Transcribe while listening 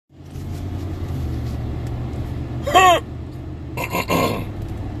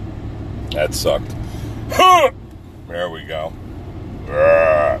That sucked. There we go.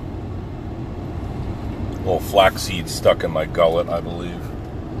 Little flaxseed stuck in my gullet, I believe.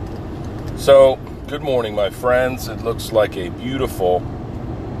 So, good morning, my friends. It looks like a beautiful,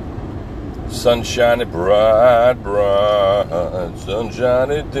 sunshiny, bright,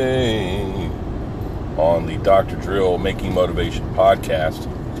 sunshiny day on the Dr. Drill Making Motivation podcast.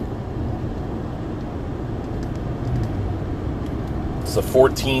 It's the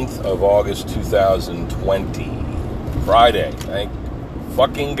 14th of August, 2020. Friday. Thank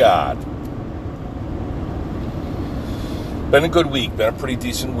fucking God. Been a good week. Been a pretty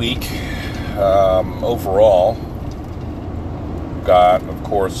decent week. Overall. Got, of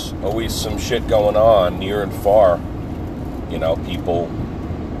course, always some shit going on near and far. You know, people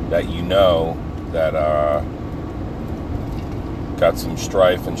that you know that got some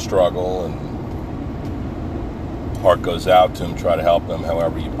strife and struggle, and heart goes out to them. Try to help them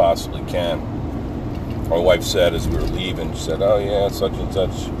however you possibly can. My wife said as we were leaving, she said, "Oh yeah, such and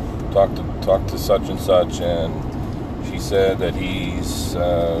such, talk to such and such," and she said that he's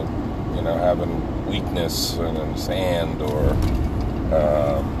having weakness in his hand, or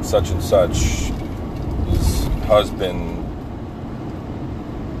such and such, his husband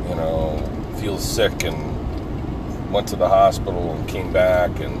feels sick and went to the hospital and came back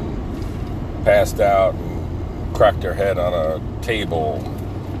and passed out and cracked their head on a table.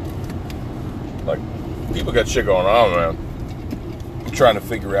 Like, people got shit going on, man. I'm trying to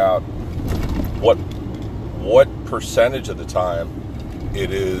figure out what percentage of the time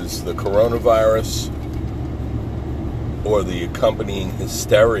it is the coronavirus or the accompanying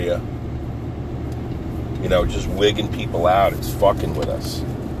hysteria, just wigging people out. It's fucking with us.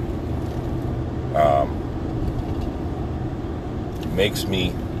 Makes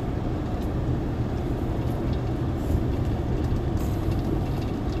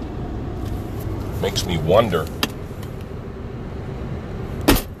me wonder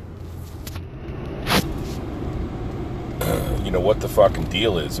what the fucking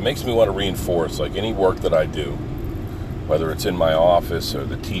deal is. It makes me want to reinforce, like, any work that I do, whether it's in my office or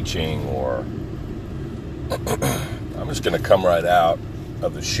the teaching, or I'm just going to come right out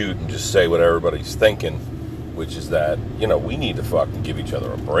of the chute and just say what everybody's thinking, which is that, we need to fucking give each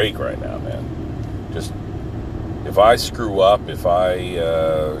other a break right now, man. Just, if I screw up, if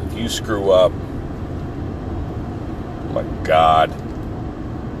you screw up, oh my God,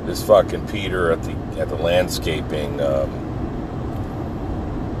 this fucking Peter at the landscaping,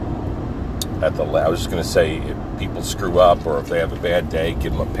 I was just going to say, if people screw up or if they have a bad day,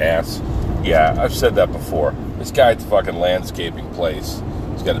 give them a pass. Yeah, I've said that before. This guy at the fucking landscaping place,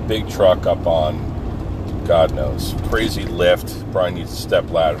 he's got a big truck up on, God knows, crazy lift. Probably needs a step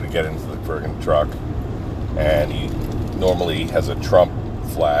ladder to get into the friggin' truck. And he normally has a Trump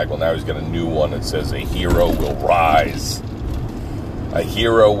flag. Well, now he's got a new one that says, "A hero will rise." A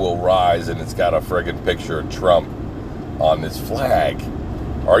hero will rise, and it's got a friggin' picture of Trump on this flag.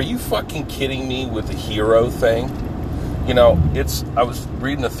 Are you fucking kidding me with the hero thing? I was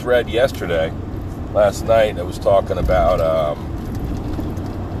reading a thread last night, I was talking about,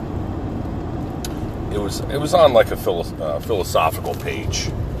 it was on like a philosophical page.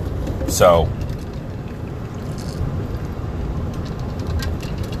 So,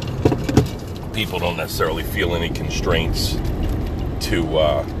 people don't necessarily feel any constraints to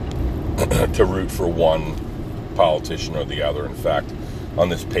root for one politician or the other. In fact, on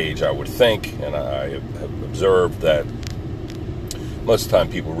this page, I would think, and I have observed, that most of the time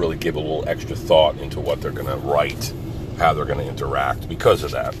people really give a little extra thought into what they're going to write, how they're going to interact, because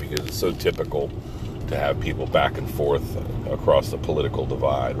of that, because it's so typical to have people back and forth across the political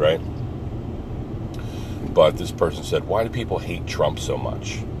divide, right? But this person said, why do people hate Trump so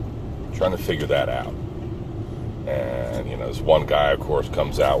much? I'm trying to figure that out. And, this one guy, of course,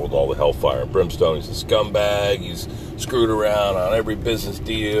 comes out with all the hellfire and brimstone. He's a scumbag. He's screwed around on every business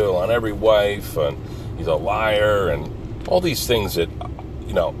deal, on every wife, and he's a liar, and all these things that,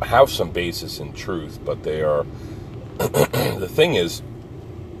 have some basis in truth, but they are, the thing is,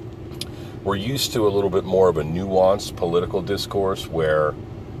 we're used to a little bit more of a nuanced political discourse where,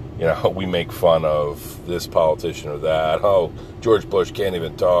 we make fun of this politician or that. Oh, George Bush can't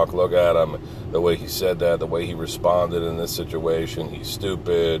even talk. Look at him. The way he said that, the way he responded in this situation, he's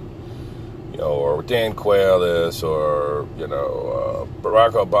stupid. Or Dan Quayle this, or,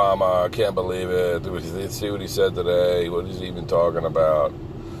 Barack Obama, I can't believe it. See what he said today. What is he even talking about?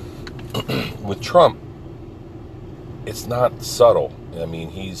 With Trump, it's not subtle. I mean,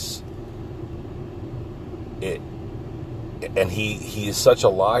 he is such a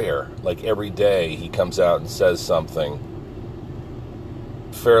liar. Like, every day he comes out and says something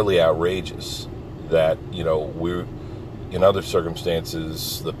fairly outrageous that, we're, in other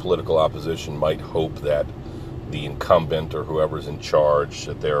circumstances, the political opposition might hope that the incumbent or whoever's in charge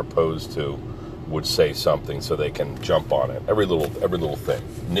that they're opposed to would say something so they can jump on it. Every little thing.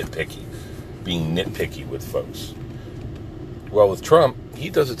 Being nitpicky with folks. Well, with Trump, he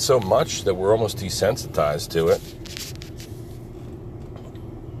does it so much that we're almost desensitized to it.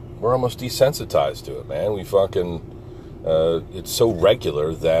 We're almost desensitized to it, man. We fucking... it's so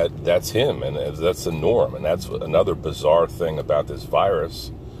regular that that's him, and that's the norm. And that's another bizarre thing about this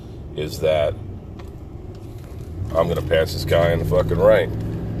virus, is that I'm going to pass this guy in the fucking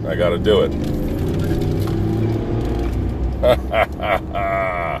rain. I got to do it.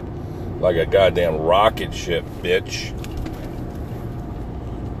 Like a goddamn rocket ship, bitch.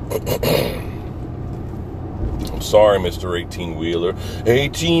 I'm sorry, Mr. 18-wheeler.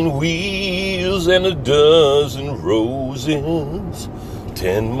 18 wheels and a dozen roses.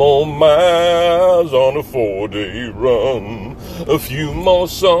 10 more miles on a 4-day run. A few more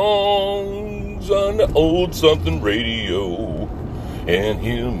songs on the old something radio. And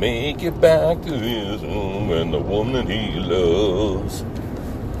he'll make it back to his home and the woman he loves.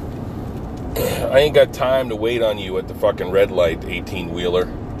 I ain't got time to wait on you at the fucking red light, 18-wheeler.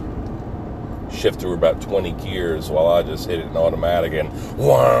 Shift through about 20 gears while I just hit it in automatic and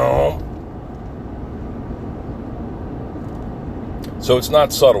wow. So it's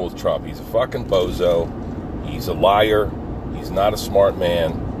not subtle with Trump. He's a fucking bozo. He's a liar. He's not a smart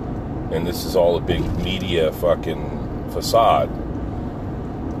man. And this is all a big media fucking facade.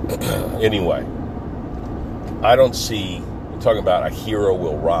 Anyway, I don't see, you're talking about a hero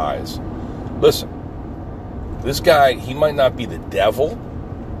will rise. Listen, this guy, he might not be the devil.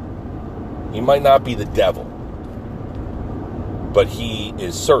 He might not be the devil. But he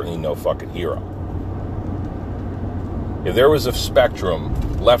is certainly no fucking hero. If there was a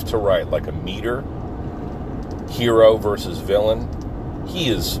spectrum, left to right, like a meter, hero versus villain, he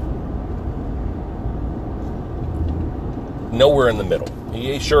is nowhere in the middle.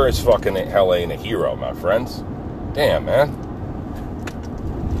 He sure as fucking hell ain't a hero, my friends. Damn, man.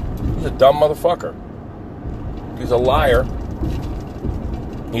 He's a dumb motherfucker. He's a liar.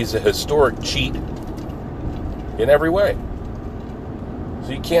 He's a historic cheat in every way.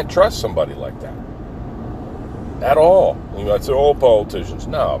 So you can't trust somebody like that. At all. You might say, all politicians.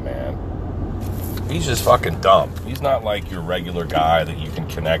 No, man. He's just fucking dumb. He's not like your regular guy that you can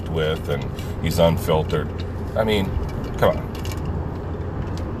connect with and he's unfiltered. I mean, come on.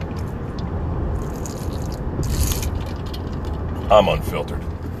 I'm unfiltered.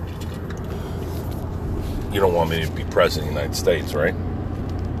 You don't want me to be president of the United States, right?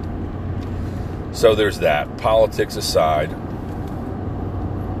 So there's that. Politics aside.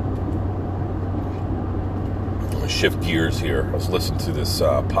 I'm going to shift gears here. I was listening to this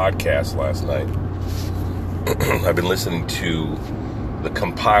podcast last night. I've been listening to the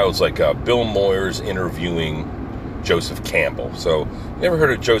compiles, like Bill Moyers interviewing Joseph Campbell. So, you ever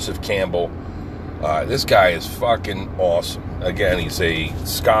heard of Joseph Campbell? This guy is fucking awesome. Again, he's a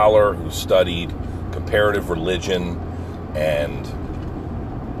scholar who studied comparative religion and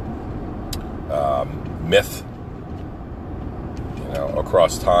myth,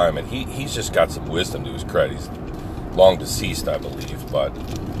 across time. And he's just got some wisdom to his credit. He's long deceased, I believe, but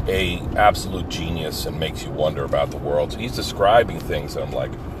a absolute genius and makes you wonder about the world. So he's describing things that I'm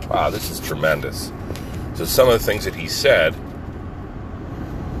like, wow, this is tremendous. So some of the things that he said,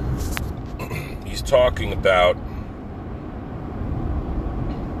 he's talking about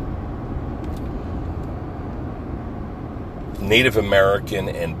Native American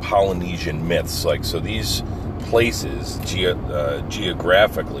and Polynesian myths. Like, so these places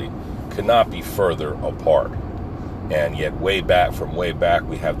geographically could not be further apart. And yet way back,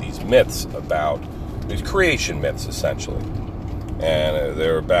 we have these myths about, these creation myths, essentially. And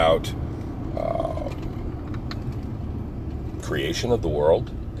they're about creation of the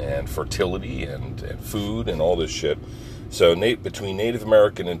world and fertility and food and all this shit. So between Native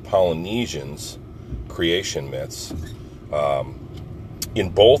American and Polynesians, creation myths, in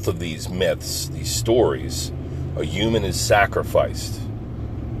both of these myths, these stories, a human is sacrificed.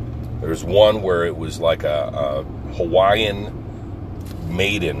 There's one where it was like a Hawaiian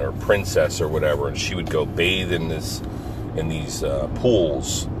maiden or princess or whatever, and she would go bathe in these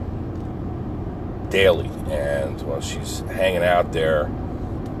pools daily. And while she's hanging out there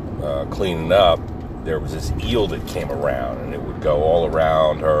cleaning up, there was this eel that came around, and it would go all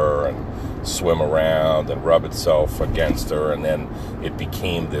around her and swim around and rub itself against her, and then it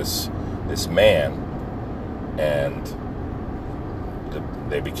became this man, and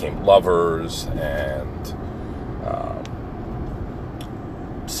they became lovers, and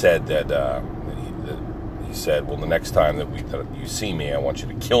said that he said, well, the next time that you see me, I want you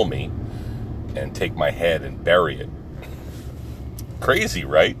to kill me and take my head and bury it. Crazy,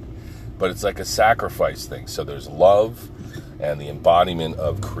 right? But it's like a sacrifice thing. So there's love and the embodiment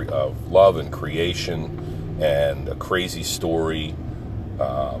of love and creation, and a crazy story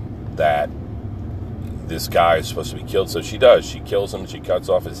that this guy is supposed to be killed. So she does. She kills him. She cuts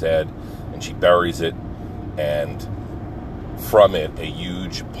off his head and she buries it. And from it, a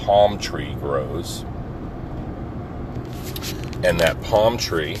huge palm tree grows. And that palm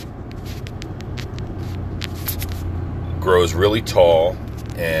tree grows really tall,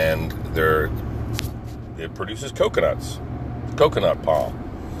 and it produces coconut palm.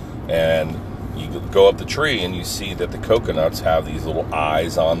 And you go up the tree and you see that the coconuts have these little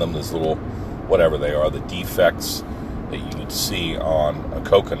eyes on them, this little, whatever they are, the defects that you would see on a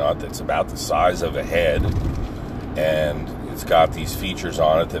coconut that's about the size of a head, and it's got these features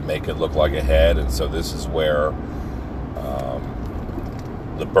on it that make it look like a head. And so this is where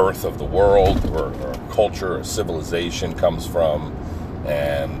the birth of the world, or culture, or civilization comes from.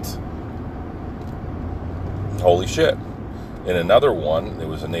 And holy shit. In another one, there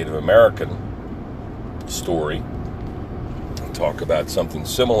was a Native American story. Talk about something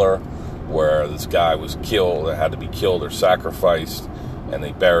similar, where this guy was killed, had to be killed or sacrificed, and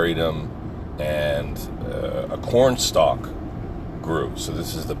they buried him, and a corn stalk grew. So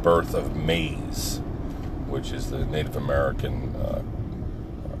this is the birth of maize, which is the Native American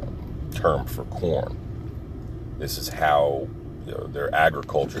term for corn. This is how their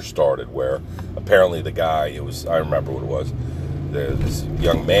agriculture started, where apparently the guy, I remember what it was, this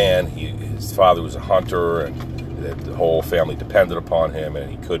young man, his father was a hunter, and the whole family depended upon him,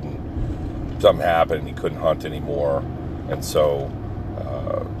 and something happened, and he couldn't hunt anymore. And so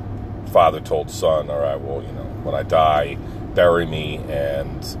father told son, all right, well, when I die, bury me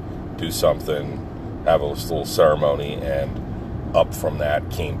and do something, have a little ceremony. And up from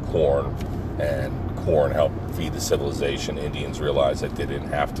that came corn, and corn helped feed the civilization. Indians realized that they didn't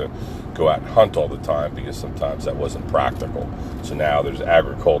have to go out and hunt all the time, because sometimes that wasn't practical. So now there's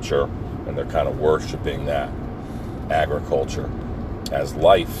agriculture, and they're kind of worshiping that agriculture as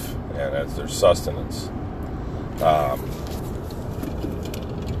life and as their sustenance.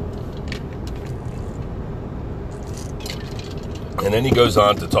 And then he goes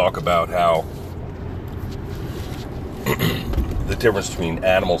on to talk about how the difference between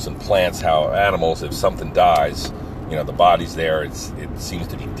animals and plants, how animals, if something dies, the body's there, it seems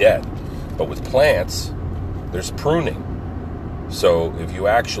to be dead. But with plants, there's pruning. So if you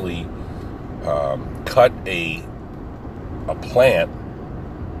actually cut a plant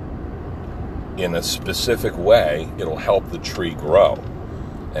in a specific way, it'll help the tree grow.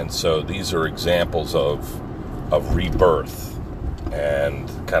 And so these are examples of rebirth and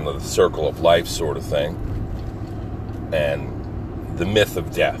kind of the circle of life sort of thing. And the myth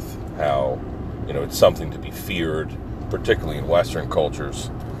of death, how, it's something to be feared, particularly in Western cultures.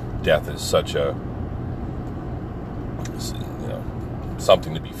 Death is such a,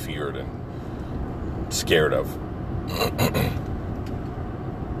 something to be feared and scared of.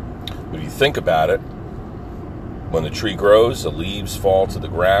 But if you think about it, when the tree grows, the leaves fall to the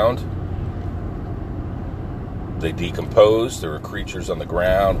ground, they decompose. There are creatures on the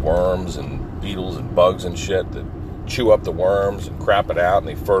ground, worms and beetles and bugs and shit, that chew up the worms and crap it out, and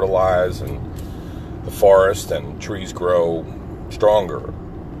they fertilize and the forest, and trees grow stronger,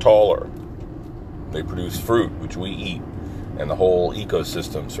 taller. They produce fruit, which we eat, and the whole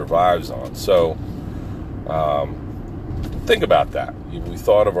ecosystem survives on. So think about that. We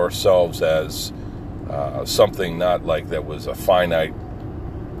thought of ourselves as something not like that was a finite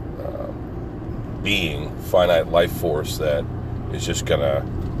being, finite life force that is just gonna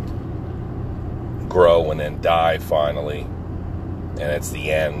grow and then die finally, and it's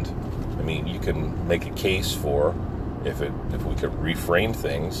the end. I mean, you can make a case for, if we could reframe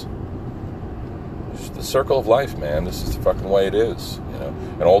things, it's the circle of life, man. This is the fucking way it is,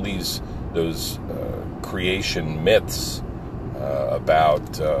 And all those creation myths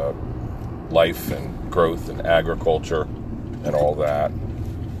about life and growth and agriculture and all that.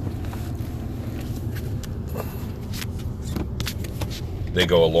 They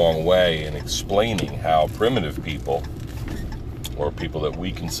go a long way in explaining how primitive people, or people that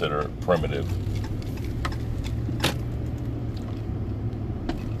we consider primitive,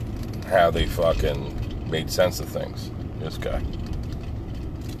 how they fucking made sense of things. This guy.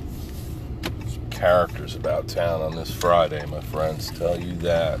 Some characters about town on this Friday, my friends, tell you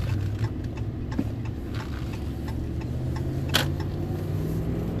that.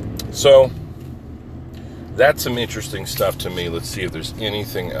 So, that's some interesting stuff to me. Let's see if there's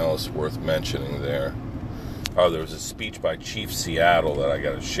anything else worth mentioning there. Oh, there was a speech by Chief Seattle that I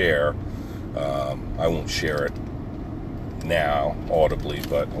got to share. I won't share it now audibly,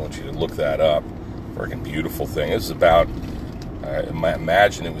 but I want you to look that up. Freaking beautiful thing. This is about, I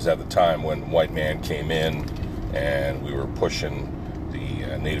imagine it was at the time when white man came in and we were pushing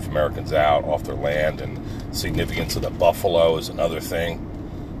the Native Americans out off their land, and significance of the buffalo is another thing.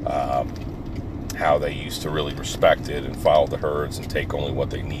 How they used to really respect it and follow the herds and take only what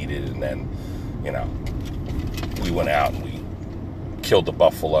they needed, and then, we went out and we killed the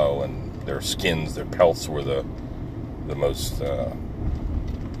buffalo, and their skins, their pelts were the most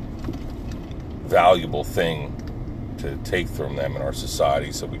valuable thing to take from them in our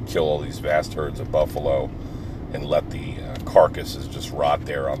society. So we kill all these vast herds of buffalo and let the carcasses just rot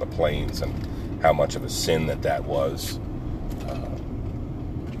there on the plains, and how much of a sin that was.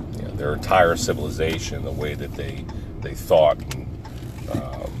 Their entire civilization, the way that they thought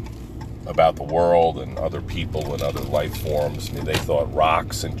about the world and other people and other life forms. I mean, they thought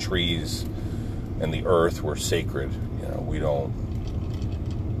rocks and trees and the earth were sacred. We don't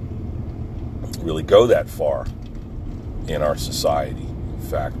really go that far in our society. In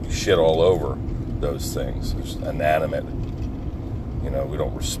fact, we shit all over those things. It's inanimate. We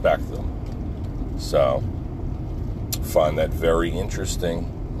don't respect them. So, find that very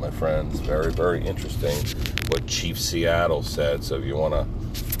interesting, my friends. Very, very interesting what Chief Seattle said. So if you want to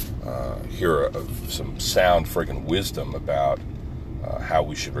hear some sound friggin' wisdom about how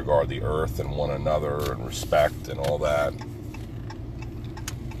we should regard the earth and one another and respect and all that,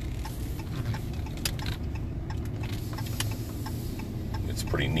 it's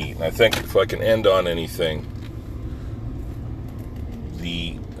pretty neat. And I think if I can end on anything,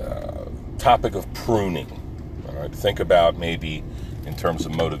 the topic of pruning. All right, think about maybe in terms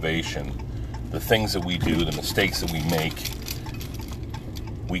of motivation, the things that we do, the mistakes that we make.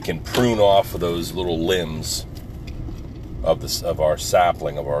 We can prune off of those little limbs of our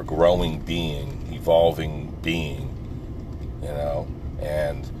sapling, of our growing being, evolving being,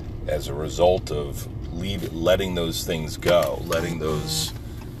 and as a result of letting those things go, letting those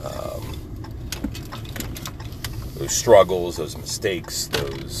struggles, those mistakes,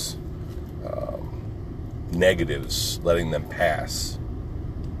 those negatives, letting them pass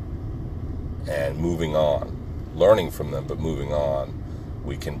and moving on, learning from them, but moving on,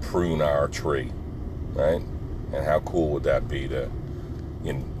 we can prune our tree, right? And how cool would that be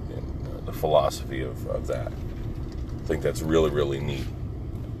in the philosophy of that? I think that's really, really neat.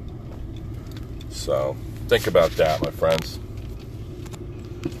 So think about that, my friends.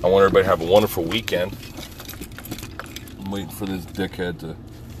 I want everybody to have a wonderful weekend. I'm waiting for this dickhead to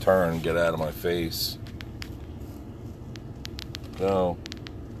turn and get out of my face. So,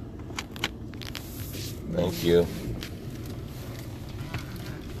 thank you.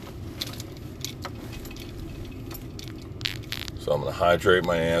 So I'm going to hydrate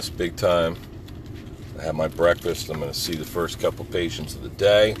my ass big time. I have my breakfast. I'm going to see the first couple patients of the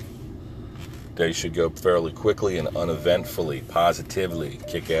day. Day should go fairly quickly and uneventfully, positively.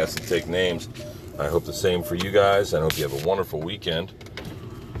 Kick ass and take names. I hope the same for you guys. I hope you have a wonderful weekend.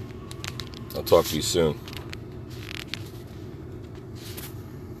 I'll talk to you soon.